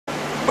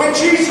When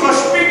Jesus was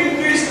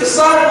speaking to his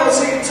disciples,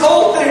 he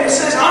told them, he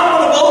says, I'm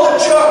going to build a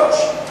church.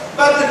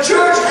 But the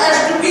church has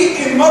to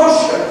be in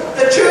motion.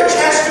 The church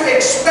has to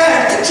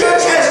expand. The church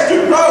has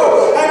to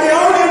grow. And the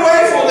only way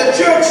for the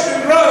church to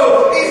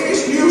grow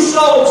is if new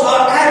souls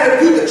are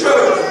added to the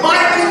church. My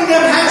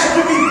kingdom has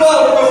to be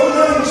built with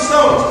living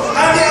stones.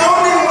 And the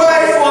only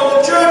way for the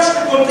church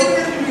to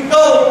continue to be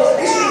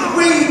built is if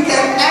we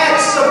can add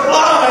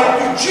supply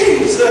to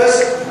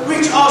Jesus,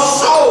 which are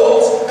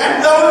souls.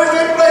 And the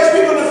only place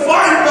we're going to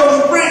find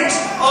those bricks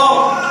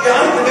are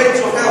behind the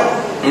gates of hell.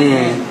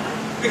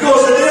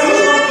 Because the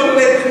devil's not going to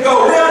let them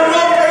go. They are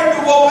not going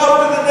to walk up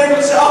to the devil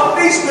and say, oh,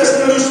 please,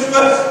 Mr.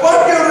 Lucifer,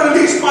 won't you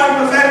release my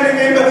family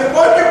member?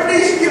 Won't you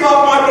please give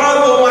up my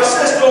brother or my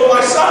sister or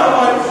my son?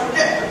 Or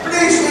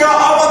please, I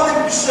want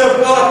them to serve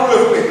God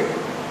with me.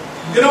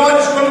 You know what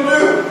he's going to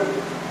do?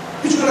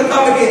 He's going to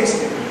come against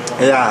him.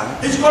 Yeah.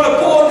 He's going to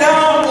pour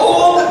down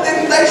all the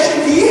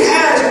temptation he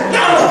has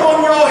down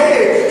upon your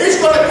head. He's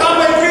going to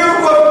come at you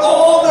with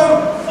all the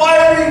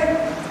fiery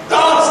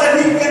darts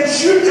that he can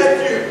shoot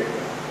at you.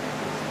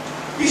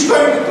 He's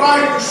going to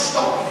try to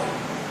stop you.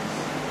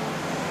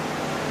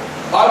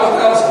 The Bible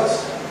tells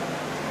us,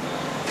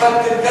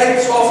 but the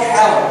gates of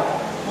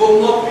hell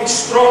will not be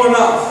strong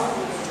enough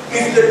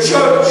if the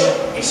church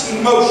is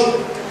in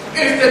motion.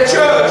 If the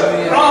church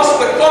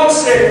grasps the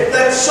concept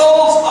that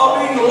souls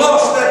are being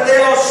lost, that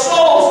there are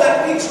souls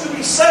that needs to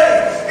be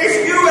saved.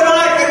 If you and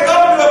I can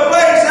come to a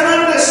place and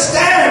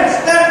understand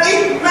that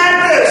it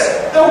matters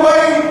the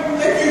way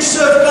that you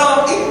serve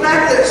God, it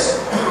matters.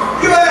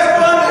 You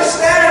have to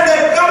understand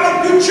that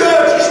coming to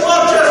church is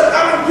not just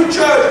coming to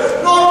church.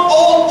 Not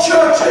all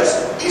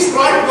churches is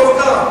right with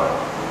God.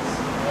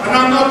 And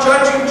I'm not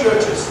judging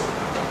churches.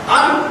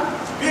 I'm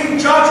being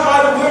judged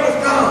by the Word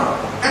of God.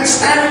 And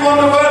standing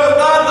on the Word of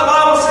God, the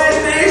Bible says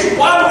there is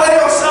one way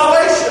of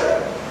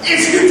salvation.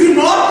 If you do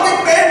not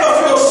repent of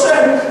your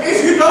sin,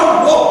 if you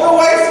don't walk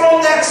away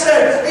from that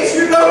sin, if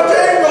you don't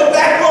turn your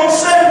back on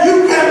sin,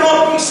 you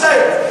cannot be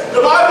saved. The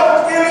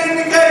Bible clearly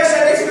indicates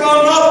that if you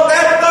are not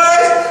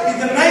baptized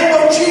in the name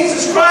of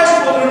Jesus Christ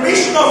for the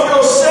remission of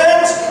your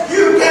sins,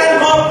 you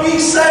cannot be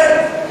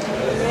saved.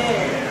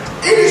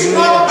 It is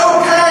not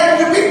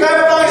okay to be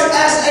baptized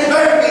as a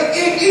baby.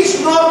 It is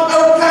not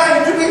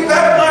okay to be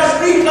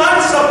baptized 3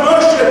 times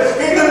submersion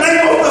in the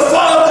name of the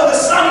Father, the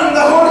Son, and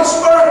the Holy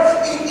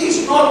Spirit. It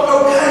is not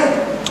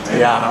okay.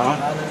 Yeah.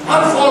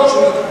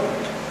 Unfortunately,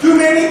 too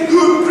many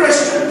good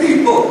Christian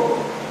people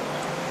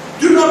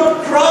do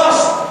not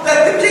grasp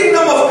that the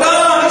kingdom of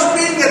God is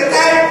being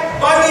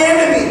attacked by the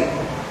enemy,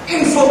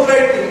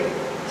 infiltrating,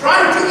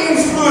 trying to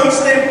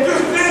influence them to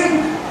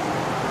think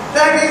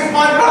that if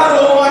my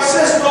brother or my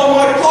sister or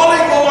my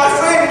colleague or my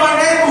friend, my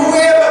neighbor,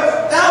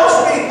 whoever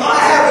tells me I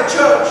have a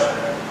church,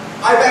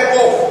 I back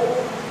off.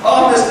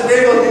 Oh, Mr.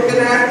 Devil, you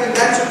can act and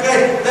that's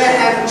okay. They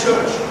have a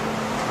church.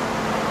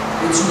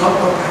 It's not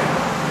okay.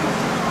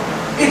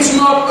 It's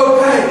not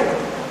okay.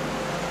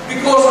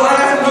 Because I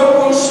have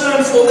no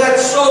concern for that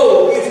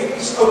soul if it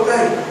is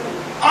okay.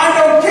 I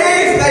don't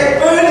care if they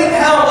burn in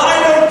hell. I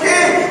don't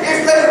care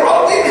if they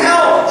rot in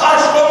hell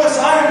as long as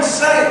I am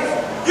saved.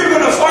 You're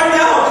going to find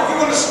out that you're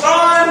going to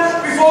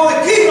stand before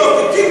the King of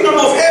the kingdom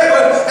of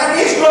heaven and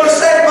he's going to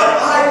say, but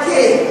I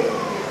care.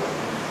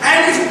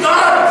 And if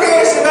God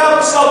cares about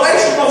the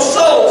salvation of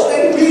souls,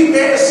 then we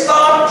better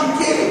start to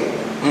care.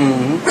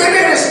 We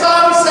better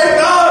start and say,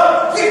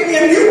 God, give me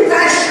a new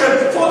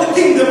passion for the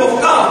kingdom of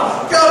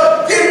God.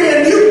 God, give me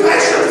a new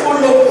passion for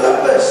your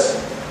purpose.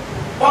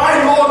 Why,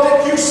 Lord,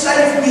 did you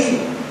save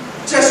me?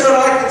 Just so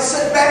that I can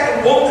sit back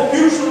and walk the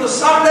pews on a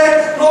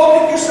Sunday?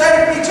 Lord, did you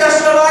save me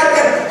just so that I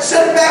can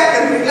sit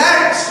back and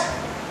relax?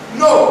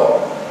 No.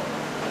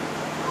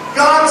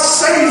 God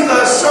saved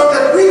us so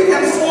that we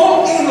can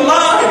fall in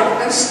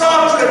line and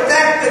start to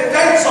attack the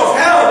gates of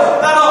hell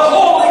that are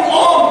holding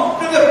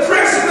on to the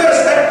prisoners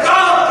that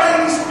God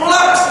paid His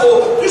blood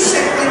for to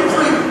set them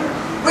free.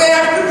 We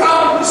have to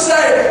come to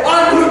say,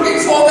 I'm looking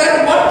for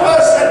that one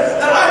person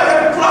that I can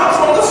pluck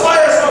from the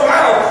fires of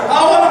hell. I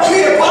want to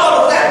be a part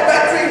of that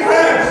battering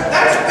ram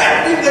that's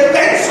battering the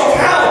gates of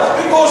hell,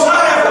 because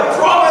I have a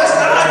promise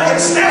that I can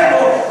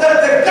stand on, that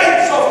the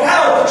gates of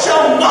hell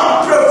shall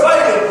not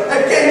prevail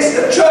against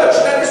the church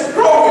that is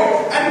growing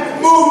and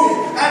moving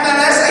and that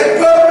has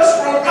a purpose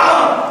from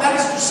God, that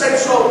is to save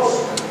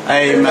souls.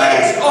 Amen. The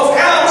gates of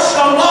hell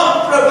shall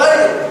not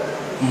prevail.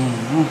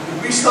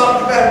 If we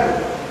start to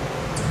battle,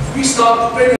 if we start to pray.